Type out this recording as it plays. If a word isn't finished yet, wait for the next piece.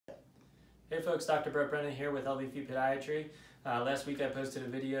Hey folks, Dr. Bret Brennan here with LV Podiatry. Last week I posted a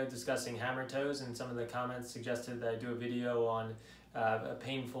video discussing hammer toes, and some of the comments suggested that I do a video on a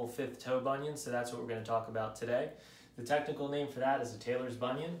painful fifth toe bunion, so that's what we're going to talk about today. The technical name for that is a Tailor's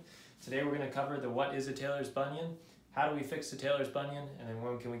bunion. Today we're going to cover what is a Tailor's bunion, how do we fix a Tailor's bunion, and then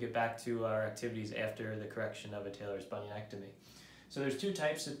when can we get back to our activities after the correction of a Tailor's bunionectomy. So there's two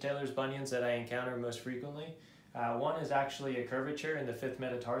types of Tailor's bunions that I encounter most frequently. One is actually a curvature in the fifth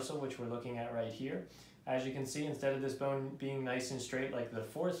metatarsal, which we're looking at right here. As you can see, instead of this bone being nice and straight like the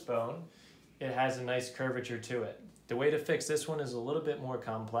fourth bone, it has a nice curvature to it. The way to fix this one is a little bit more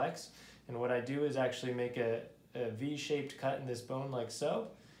complex, and what I do is actually make a V-shaped cut in this bone like so,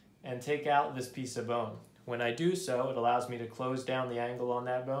 and take out this piece of bone. When I do so, it allows me to close down the angle on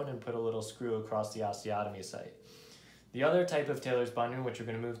that bone and put a little screw across the osteotomy site. The other type of Tailor's bunion, which we're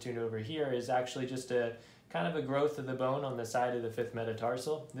going to move to over here, is actually just a kind of a growth of the bone on the side of the fifth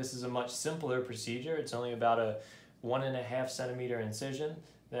metatarsal. This is a much simpler procedure. It's only about a 1.5 centimeter incision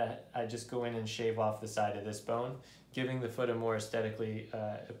that I just go in and shave off the side of this bone, giving the foot a more aesthetically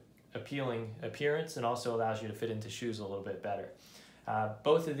appealing appearance, and also allows you to fit into shoes a little bit better.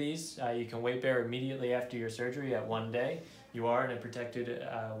 Both of these you can weight bear immediately after your surgery at 1 day. You are in a protected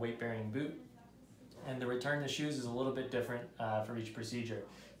weight-bearing boot, and the return to shoes is a little bit different for each procedure.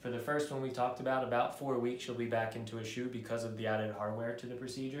 For the first one we talked about 4 weeks you'll be back into a shoe because of the added hardware to the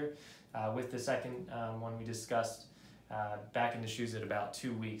procedure. With the second one we discussed, back into shoes at about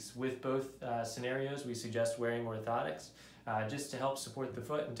 2 weeks. With both scenarios we suggest wearing orthotics just to help support the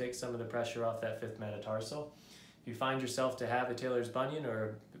foot and take some of the pressure off that fifth metatarsal. If you find yourself to have a Tailor's bunion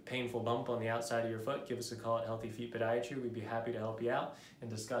or a painful bump on the outside of your foot, give us a call at Healthy Feet Podiatry. We'd be happy to help you out and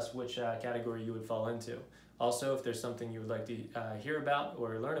discuss which category you would fall into. Also, if there's something you would like to hear about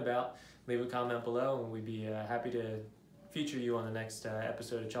or learn about, leave a comment below and we'd be happy to feature you on the next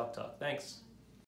episode of Chalk Talk. Thanks.